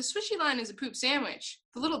 Yeah, the swishy line is a poop sandwich.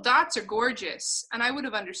 The little dots are gorgeous, and I would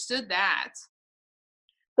have understood that.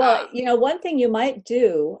 Well, one thing you might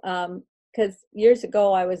do, because years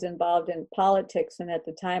ago I was involved in politics, and at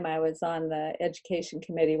the time I was on the education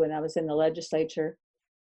committee when I was in the legislature.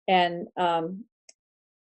 And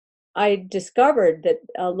I discovered that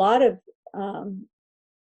a lot of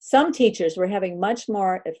some teachers were having much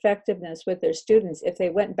more effectiveness with their students if they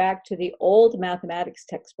went back to the old mathematics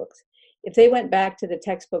textbooks. If they went back to the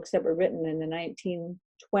textbooks that were written in the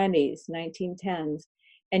 1920s, 1910s,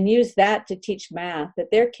 and used that to teach math, that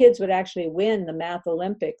their kids would actually win the math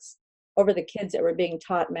Olympics over the kids that were being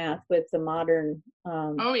taught math with the modern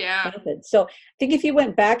oh yeah, method. So I think if you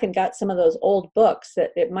went back and got some of those old books,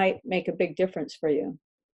 that it might make a big difference for you.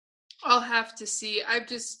 I'll have to see.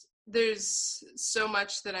 There's so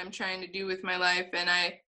much that I'm trying to do with my life, and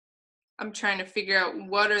I'm trying to figure out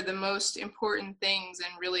what are the most important things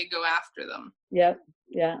and really go after them. Yep.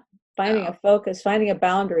 Yeah. Finding a focus, finding a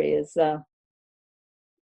boundary is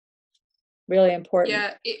really important.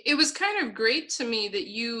 Yeah, it was kind of great to me that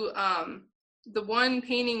you, the one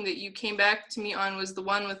painting that you came back to me on was the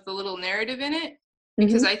one with the little narrative in it,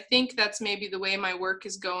 because I think that's maybe the way my work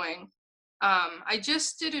is going. I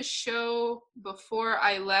just did a show before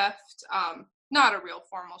I left, not a real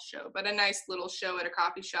formal show, but a nice little show at a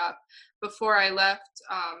coffee shop before I left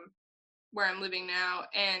where I'm living now.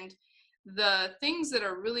 And the things that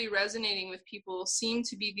are really resonating with people seem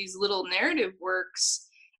to be these little narrative works.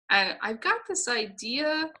 And I've got this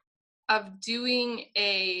idea of doing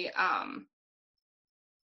a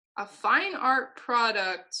fine art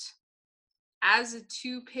product as a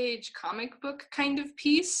 2-page comic book kind of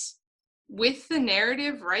piece with the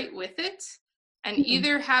narrative right with it, and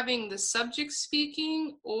either having the subject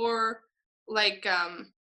speaking or like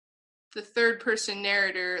the third person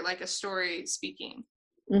narrator, like a story speaking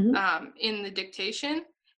in the dictation.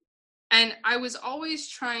 And I was always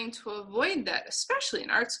trying to avoid that, especially in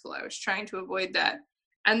art school. I was trying to avoid that.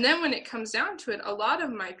 And then when it comes down to it, a lot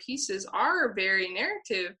of my pieces are very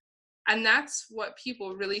narrative. And that's what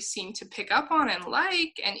people really seem to pick up on and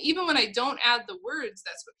like. And even when I don't add the words,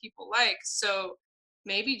 that's what people like. So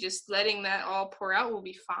maybe just letting that all pour out will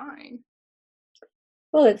be fine.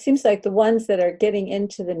 Well, it seems like the ones that are getting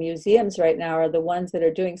into the museums right now are the ones that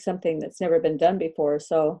are doing something that's never been done before.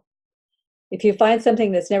 So if you find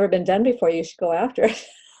something that's never been done before, you should go after it.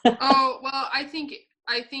 Oh, well, I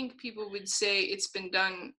think people would say it's been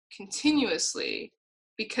done continuously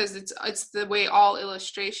because it's the way all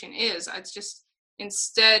illustration is. It's just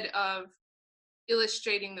instead of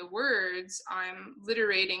illustrating the words, I'm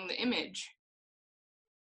literating the image.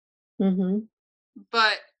 Hmm.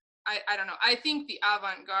 But I don't know. I think the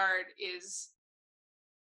avant-garde it's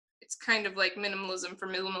kind of like minimalism for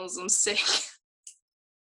minimalism's sake.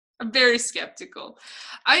 I'm very skeptical.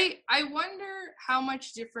 I wonder how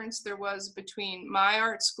much difference there was between my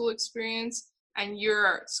art school experience and your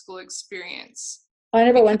art school experience. I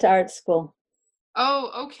never Because went to art school.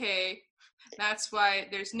 oh, okay. That's why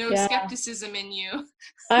there's no Yeah, skepticism in you.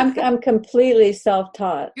 I'm completely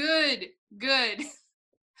self-taught. Good, good. That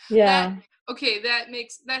Yeah. okay,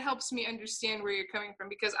 that helps me understand where you're coming from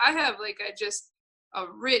because I have like a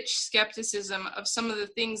rich skepticism of some of the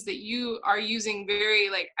things that you are using very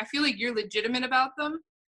like I feel like you're legitimate about them,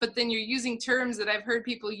 but then you're using terms that I've heard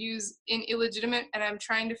people use in illegitimate and I'm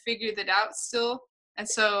trying to figure that out still. And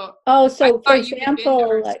so Oh, I so for thought you had been to example,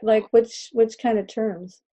 art like school. which kind of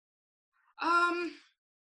terms? Um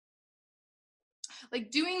like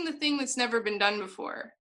doing the thing that's never been done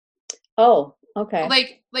before. Oh, okay.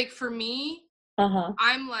 Like for me, Uh-huh.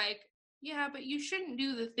 I'm like, yeah, but you shouldn't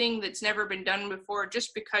do the thing that's never been done before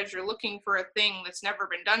just because you're looking for a thing that's never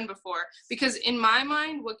been done before. Because in my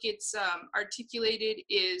mind, what gets articulated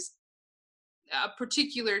is a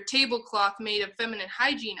particular tablecloth made of feminine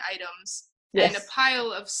hygiene items and a Yes.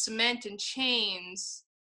 pile of cement and chains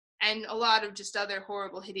and a lot of just other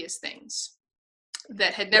horrible, hideous things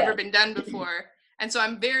that had never Yeah. been done before. And so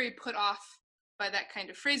I'm very put off by that kind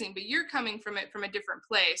of phrasing, but you're coming from it from a different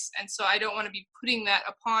place. And so I don't want to be putting that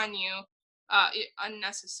upon you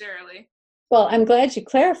unnecessarily. Well, I'm glad you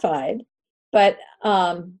clarified, but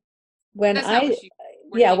when That's not I what you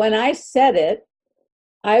were yeah, when thinking. I said it,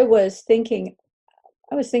 I was thinking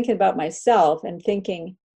I was thinking about myself and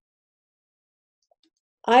thinking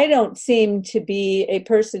I don't seem to be a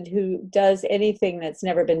person who does anything that's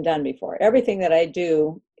never been done before. Everything that I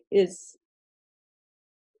do is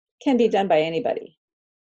can be done by anybody.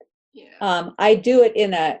 Yeah. I do it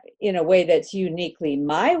in a way that's uniquely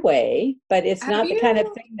my way, but it's Have not the kind of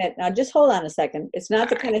you? thing that now just hold on a second. It's not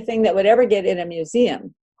the kind Sorry. of thing that would ever get in a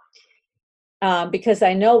museum, because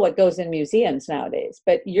I know what goes in museums nowadays.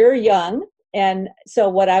 But you're young, and so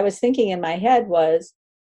what I was thinking in my head was,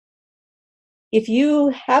 if you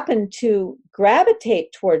happen to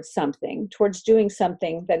gravitate towards something, towards doing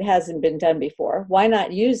something that hasn't been done before, why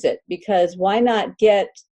not use it? Because why not get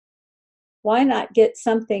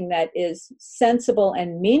something that is sensible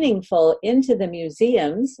and meaningful into the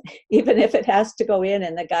museums, even if it has to go in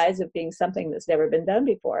the guise of being something that's never been done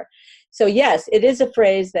before? So yes, it is a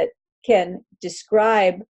phrase that can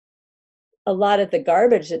describe a lot of the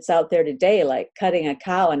garbage that's out there today, like cutting a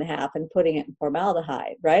cow in half and putting it in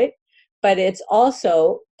formaldehyde, right? But it's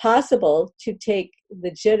also possible to take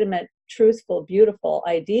legitimate, truthful, beautiful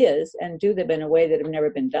ideas and do them in a way that have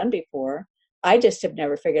never been done before. I just have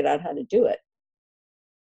never figured out how to do it.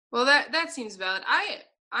 Well, that seems valid.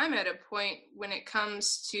 I'm at a point when it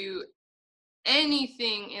comes to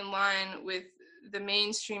anything in line with the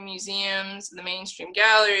mainstream museums, the mainstream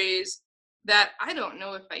galleries, that I don't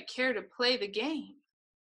know if I care to play the game.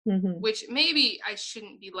 Mm-hmm. Which maybe I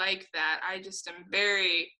shouldn't be like that. I just am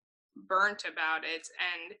very burnt about it,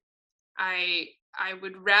 and I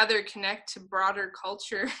would rather connect to broader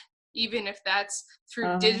culture, even if that's through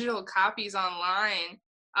Uh-huh. digital copies online.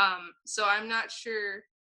 So I'm not sure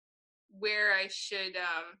where I should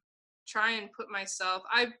try and put myself.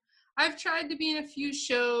 I've tried to be in a few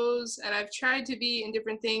shows, and I've tried to be in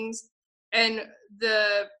different things, and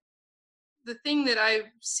the thing that I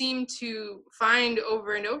seem to find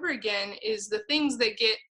over and over again is the things that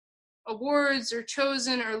get awards or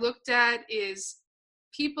chosen or looked at is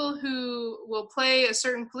people who will play a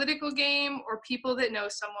certain political game or people that know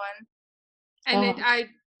someone. And Uh-huh.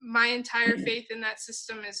 my entire faith in that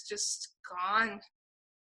system is just gone.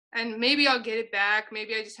 And maybe I'll get it back.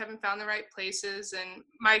 Maybe I just haven't found the right places and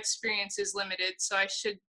my experience is limited. So I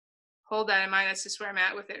should hold that in mind. That's just where I'm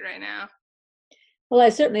at with it right now. Well, I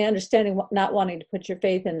certainly understand not wanting to put your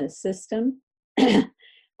faith in the system.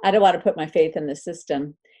 I don't want to put my faith in the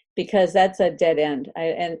system. because that's a dead end.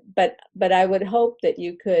 But I would hope that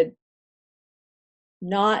you could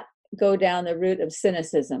not go down the route of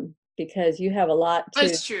cynicism, because you have a lot to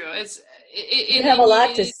It's true. you have a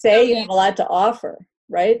lot to You say, don't you have need. a lot to offer,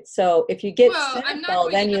 right? So if you get Well, I'm not cynical,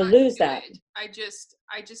 going to then you not lose do that. it. I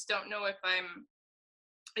just don't know if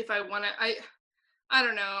I want to. I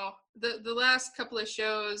don't know. The last couple of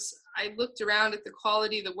shows, I looked around at the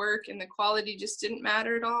quality of the work, and the quality just didn't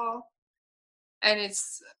matter at all. And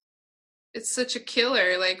it's such a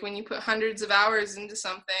killer. Like when you put hundreds of hours into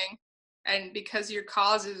something, and because your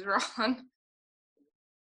cause is wrong.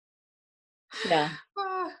 Yeah.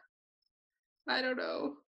 I don't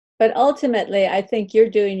know. But ultimately, I think you're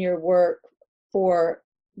doing your work for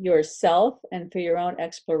yourself and for your own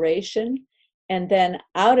exploration. And then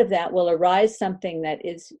out of that will arise something that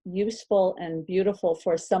is useful and beautiful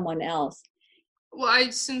for someone else. Well, I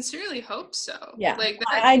sincerely hope so. Yeah. Like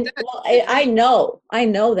I know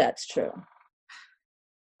that's true.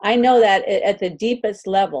 I know that at the deepest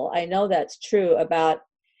level, I know that's true about,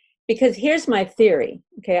 because here's my theory.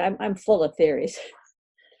 Okay. I'm full of theories.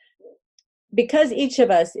 Because each of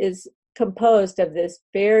us is composed of this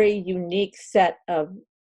very unique set of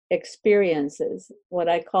experiences, what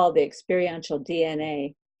I call the experiential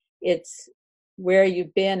DNA. It's where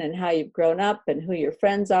you've been and how you've grown up and who your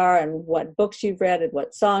friends are and what books you've read and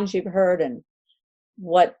what songs you've heard and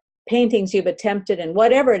what paintings you've attempted and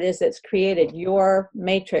whatever it is that's created your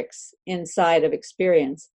matrix inside of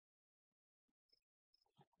experience.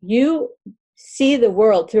 You see the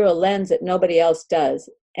world through a lens that nobody else does,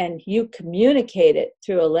 and you communicate it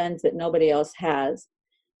through a lens that nobody else has.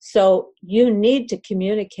 So you need to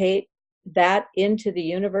communicate that into the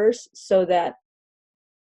universe so that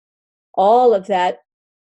all of that,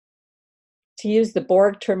 to use the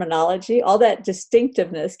Borg terminology, all that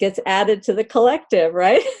distinctiveness gets added to the collective,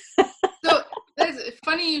 right? So it's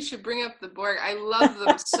funny you should bring up the Borg. I love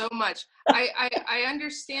them so much. I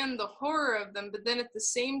understand the horror of them, but then at the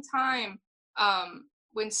same time,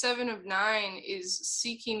 when Seven of Nine is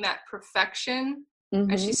seeking that perfection,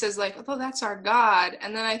 and she says like, "Oh, that's our God,"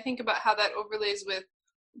 and then I think about how that overlays with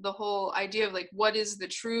the whole idea of like, what is the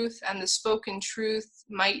truth, and the spoken truth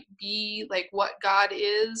might be like what God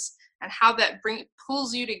is, and how that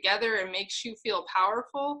pulls you together and makes you feel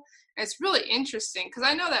powerful. And it's really interesting because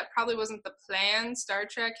I know that probably wasn't the plan Star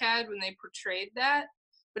Trek had when they portrayed that,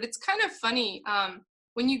 but it's kind of funny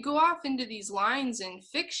when you go off into these lines in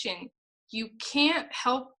fiction. You can't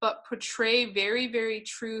help but portray very, very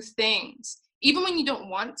true things, even when you don't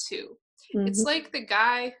want to. It's like the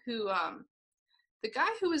guy who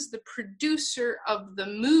is the producer of the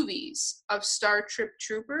movies of Star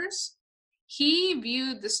Troopers. He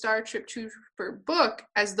viewed the Star Trooper book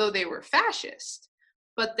as though they were fascist,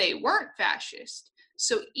 but they weren't fascist.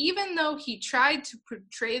 So even though he tried to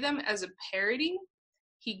portray them as a parody,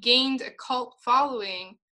 he gained a cult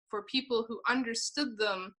following for people who understood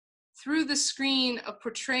them through the screen of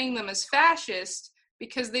portraying them as fascist,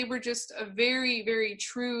 because they were just a very, very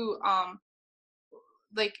true,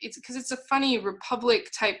 like, it's because it's a funny republic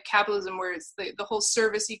type capitalism where it's the whole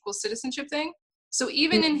service equals citizenship thing. So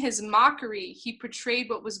even in his mockery, he portrayed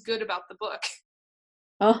what was good about the book.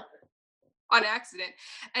 Oh. On accident.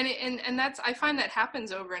 And that's, I find that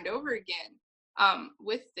happens over and over again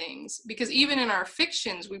with things, because even in our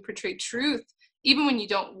fictions, we portray truth, even when you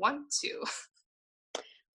don't want to.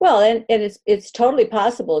 Well, and it's totally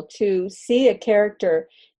possible to see a character.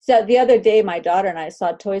 So the other day, my daughter and I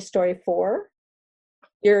saw Toy Story 4.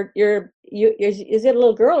 Is it a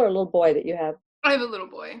little girl or a little boy that you have? I have a little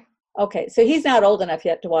boy. Okay, so he's not old enough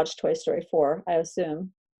yet to watch Toy Story 4, I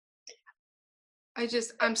assume.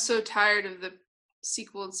 I'm so tired of the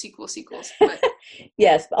sequels. But.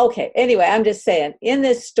 Yes. Okay. Anyway, I'm just saying, in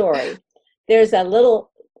this story, there's a little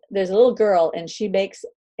girl, and she makes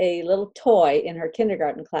a little toy in her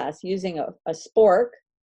kindergarten class using a spork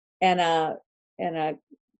and a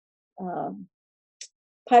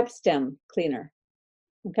pipe stem cleaner.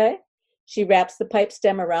 Okay. She wraps the pipe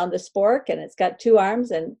stem around the spork, and it's got two arms,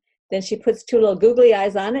 and then she puts two little googly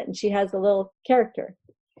eyes on it, and she has a little character.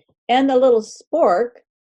 And the little spork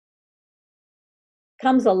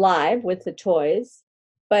comes alive with the toys,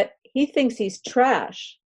 but he thinks he's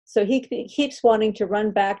trash. So he keeps wanting to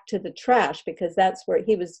run back to the trash, because that's where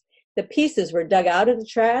the pieces were dug out of the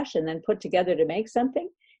trash and then put together to make something.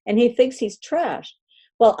 And he thinks he's trash.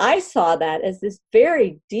 Well, I saw that as this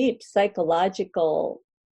very deep psychological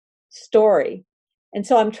story. And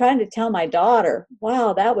so I'm trying to tell my daughter,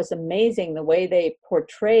 wow, that was amazing the way they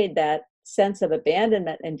portrayed that sense of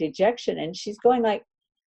abandonment and dejection. And she's going like,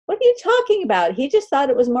 what are you talking about? He just thought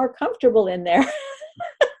it was more comfortable in there.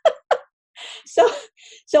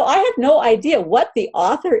 So I have no idea what the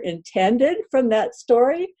author intended from that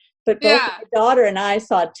story, but both Yeah. my daughter and I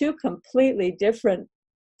saw two completely different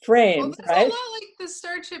Well, frames, that's a right? lot like the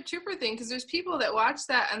Starship Trooper thing, because there's people that watch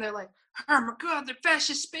that and they're like, "Oh my god, they're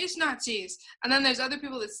fascist space Nazis," and then there's other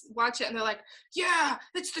people that watch it and they're like, "Yeah,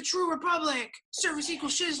 it's the true republic. Service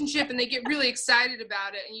equals citizenship," and they get really excited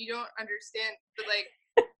about it, and you don't understand, but like,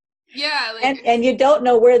 yeah, like, And you don't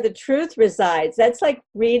know where the truth resides. That's like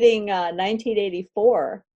reading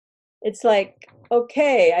 1984. It's like,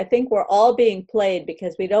 okay, I think we're all being played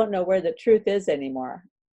because we don't know where the truth is anymore.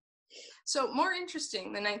 so more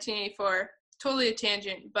interesting than 1984. Totally a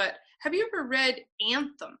tangent, but have you ever read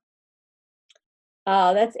Anthem?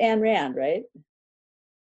 That's Ayn Rand, right?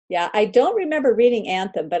 Yeah, I don't remember reading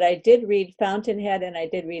Anthem, but I did read Fountainhead and I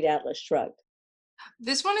did read Atlas Shrugged.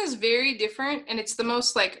 This one is very different, and it's the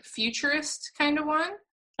most like futurist kind of one.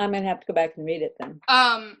 I'm gonna have to go back and read it then.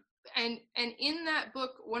 Um, and in that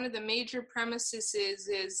book, one of the major premises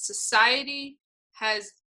is society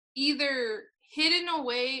has either hidden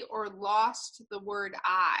away or lost the word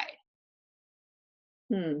I.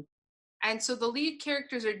 Hmm. And so the lead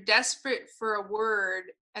characters are desperate for a word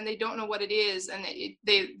and they don't know what it is, and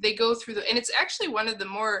they go through and it's actually one of the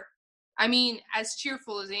more, I mean, as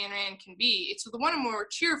cheerful as Ayn Rand can be, it's one of the more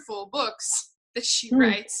cheerful books that she Hmm.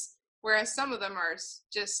 writes, whereas some of them are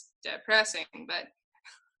just depressing, but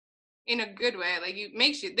in a good way. Like,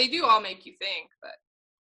 they do all make you think, but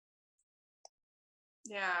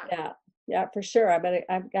yeah. Yeah, yeah, for sure.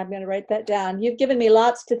 I'm gonna write that down. You've given me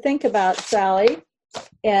lots to think about, Sally,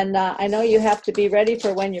 and I know you have to be ready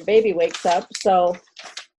for when your baby wakes up. So,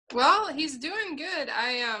 Well, he's doing good.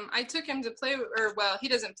 I took him to play, or well, he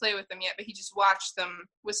doesn't play with them yet, but he just watched them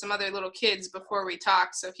with some other little kids before we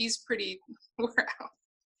talked, so he's pretty wore out.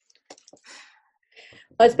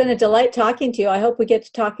 well, it's been a delight talking to you. I hope we get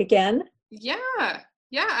to talk again. Yeah,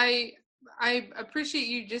 yeah. I appreciate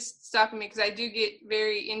you just stopping me, because I do get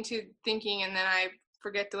very into thinking and then I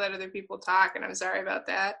forget to let other people talk, and I'm sorry about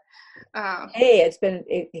that. Um, Hey, it's been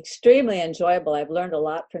extremely enjoyable. I've learned a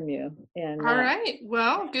lot from you, and all right.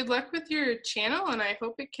 Well, good luck with your channel, and I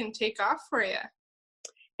hope it can take off for you.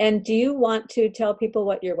 do you want to tell people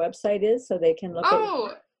what your website is so they can look at?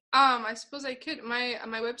 Oh, I suppose I could. My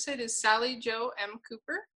website is Sally Jo M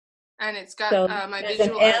Cooper, and it's got So my there's an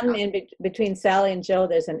visual art M on. in between Sally and Joe.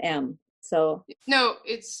 There's an M. So No,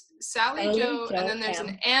 it's Sally Sally, Jo, and Joe, then there's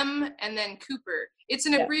an M. M, and then Cooper. It's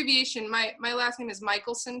an Yeah. abbreviation. My last name is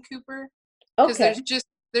Michelson Cooper, because Okay.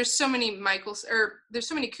 there's so many Michaels, or there's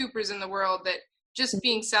so many Coopers in the world, that just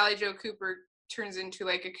being Sally Jo Cooper turns into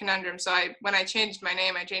like a conundrum. So when I changed my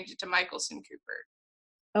name, I changed it to Michelson Cooper.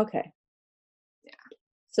 Okay. Yeah.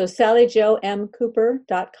 So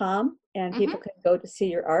SallyJoeMCooper.com, and people Mm-hmm. can go to see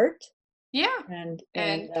your art. Yeah. And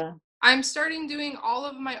And I'm starting doing all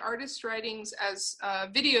of my artist writings as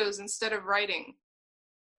videos instead of writing,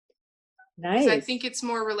 because I nice. think it's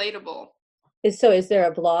more relatable. Is there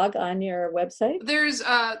a blog on your website? There's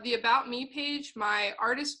the About Me page, my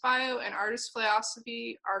artist bio and artist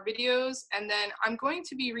philosophy are videos, and then I'm going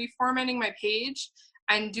to be reformatting my page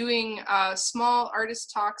and doing small artist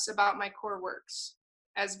talks about my core works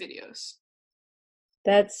as videos.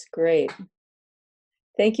 That's great.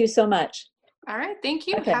 Thank you so much. All right, thank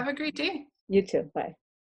you. Okay. Have a great day. You too. Bye.